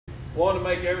wanted to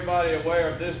make everybody aware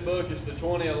of this book. It's the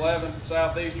 2011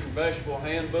 Southeastern Vegetable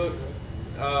Handbook.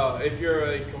 If you're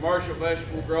a commercial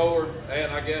vegetable grower,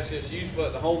 and I guess it's useful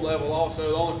at the home level also,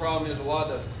 the only problem is a lot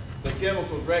of the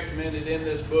chemicals recommended in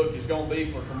this book is going to be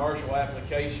for commercial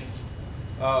applications.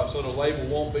 So the label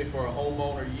won't be for a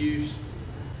homeowner use.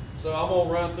 So I'm going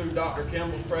to run through Dr.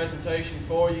 Kimball's presentation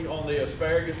for you on the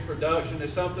asparagus production.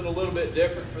 It's something a little bit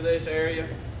different for this area.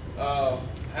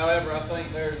 However, I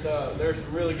think there's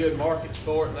some really good markets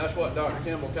for it, and that's what Dr.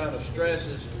 Kimball kind of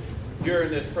stresses during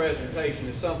this presentation.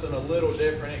 It's something a little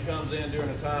different. It comes in during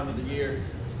a time of the year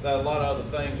that a lot of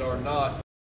other things are not.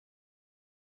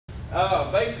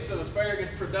 Basics of asparagus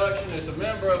production is a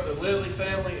member of the lily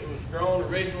family. It was grown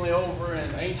originally over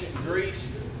in ancient Greece.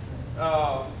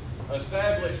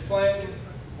 Established planting,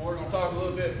 we're going to talk a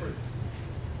little bit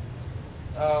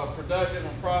productive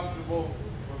and profitable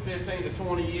for 15 to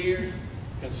 20 years.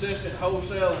 Consistent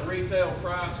wholesale and retail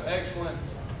price, excellent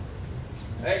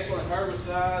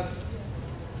herbicides.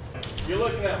 You're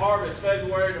looking at harvest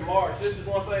February to March. This is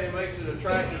one thing that makes it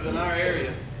attractive in our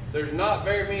area. There's not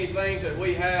very many things that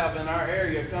we have in our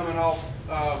area coming off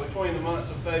between the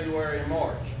months of February and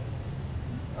March.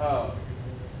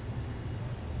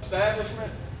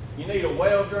 Establishment, you need a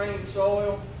well-drained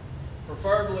soil,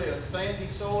 preferably a sandy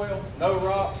soil, no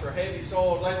rocks or heavy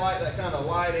soils. They like that kind of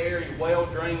light, airy,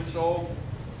 well-drained soil,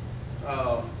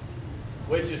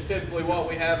 which is typically what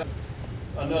we have.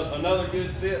 Another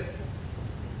good fit,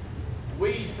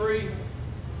 weed-free.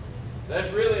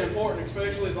 That's really important,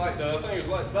 especially I think it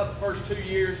was about the first 2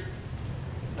 years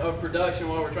of production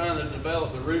while we're trying to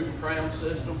develop the root and crown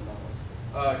system.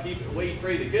 Keep it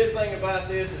weed-free. The good thing about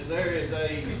this is there is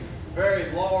a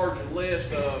very large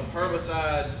list of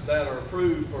herbicides that are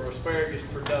approved for asparagus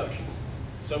production.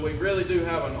 So we really do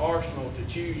have an arsenal to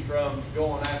choose from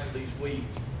going after these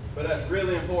weeds. But that's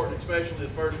really important, especially the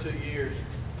first 2 years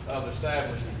of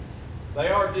establishment. They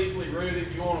are deeply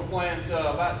rooted. You want to plant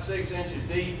about 6 inches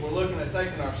deep. We're looking at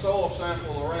taking our soil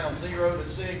sample around 0 to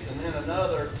 6 and then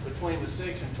another between the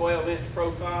 6 and 12 inch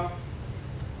profile.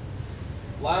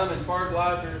 Lime and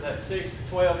fertilizer, that 6 to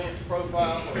 12 inch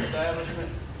profile for establishment.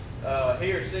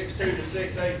 Here 6.2 to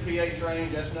 6.8 pH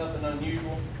range, that's nothing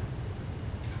unusual.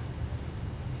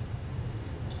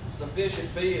 Sufficient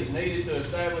feed is needed to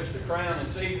establish the crown and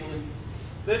seedling.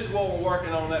 This is what we're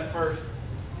working on that first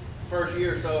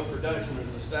year or so of production,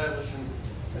 is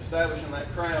establishing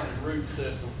that crown and root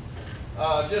system.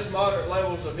 Just moderate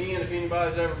levels of N. If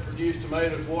anybody's ever produced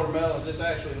tomatoes, watermelons, this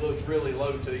actually looks really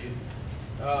low to you.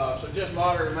 So just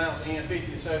moderate amounts of N,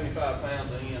 50 to 75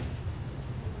 pounds of N.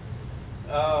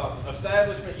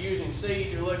 Establishment using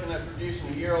seed, you're looking at producing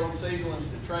a year-old seedlings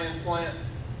to transplant.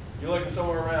 You're looking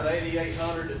somewhere around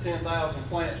 8,800 to 10,000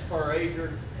 plants per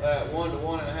acre at 1 to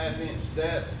 1.5 inch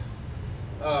depth.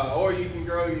 Or you can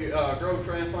grow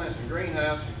transplants in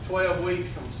greenhouse 12 weeks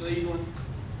from seedling.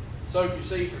 Soak your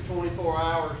seed for 24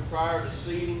 hours prior to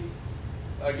seeding.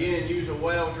 Again, use a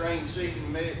well-drained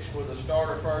seeding mix with a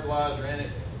starter fertilizer in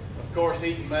it. Of course,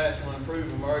 heat and match will improve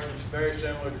emergence, very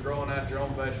similar to growing out your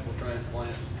own vegetable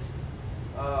transplants.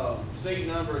 Seed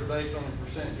number is based on the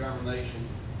percent germination.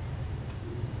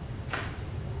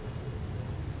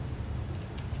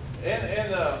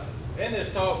 In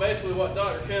this talk, basically what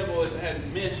Dr. Kimball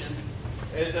had mentioned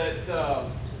is that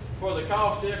for the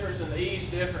cost difference and the ease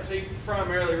difference, he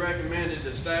primarily recommended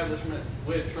establishment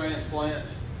with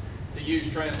transplants, to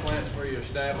use transplants for your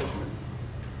establishment.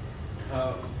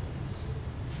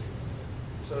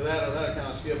 So that'll kind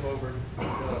of skip over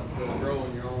the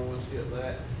growing your own. We'll skip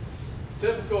that.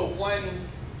 Typical planting,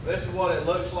 this is what it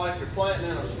looks like. You're planting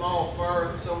in a small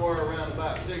furrow, somewhere around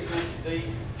about 6 inches deep,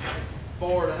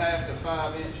 4.5 to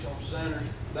 5 inch on centers.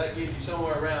 That gives you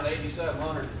somewhere around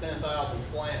 8,700 to 10,000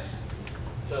 plants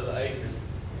to the acre.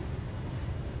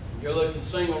 You're looking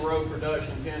single row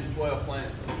production, 10 to 12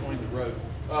 plants between the row,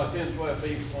 10 to 12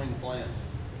 feet between the plants.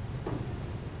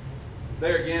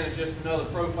 There again is just another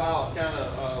profile, kind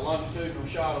of longitudinal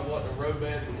shot of what the row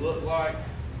bed would look like.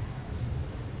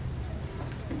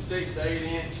 6 to 8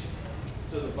 inch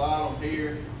to the bottom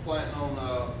here, planting on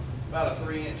about a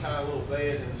 3 inch high little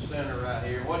bed in the center right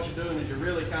here. What you're doing is you're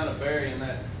really kind of burying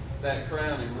that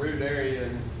crown and root area,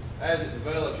 and as it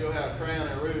develops, you'll have crown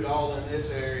and root all in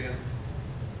this area.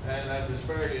 And as the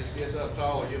asparagus gets up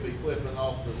taller, you'll be clipping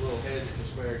off the little hedge of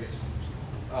asparagus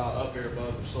up here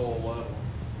above the soil level.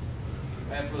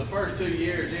 And for the first 2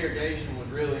 years, irrigation was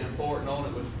really important on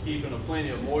it, was keeping plenty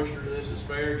of moisture to this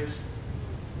asparagus.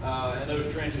 And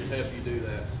those trenches help you do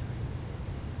that.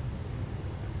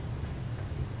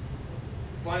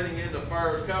 Planting into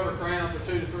furrows, cover crowns with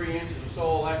 2 to 3 inches of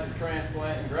soil after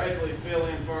transplant, and gradually fill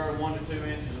in furrow 1 to 2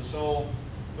 inches of soil,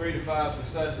 3 to 5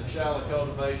 successive shallow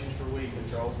cultivations for weed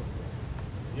control.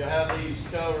 You'll have these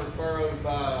covered furrows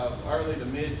by early to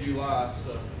mid-July,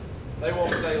 so they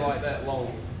won't stay like that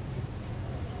long.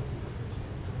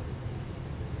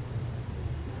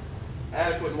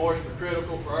 Adequate moisture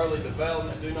critical for early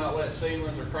development. Do not let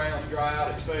seedlings or crowns dry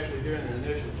out, especially during the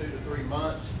initial 2 to 3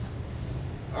 months.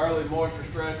 Early moisture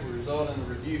stress will result in the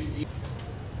reduced yield.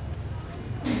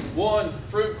 1,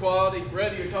 fruit quality.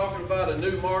 Whether you're talking about a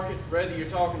new market, whether you're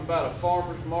talking about a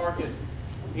farmer's market,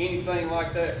 anything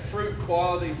like that, fruit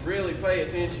quality, really pay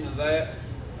attention to that.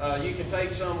 You can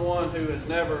take someone who has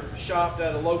never shopped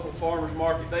at a local farmer's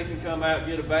market, they can come out and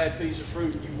get a bad piece of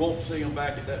fruit, you won't see them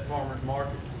back at that farmer's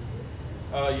market.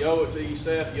 You owe it to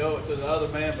yourself, you owe it to the other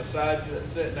man beside you that's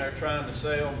sitting there trying to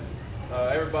sell.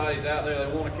 Everybody's out there,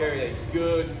 they want to carry a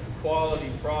good quality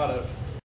product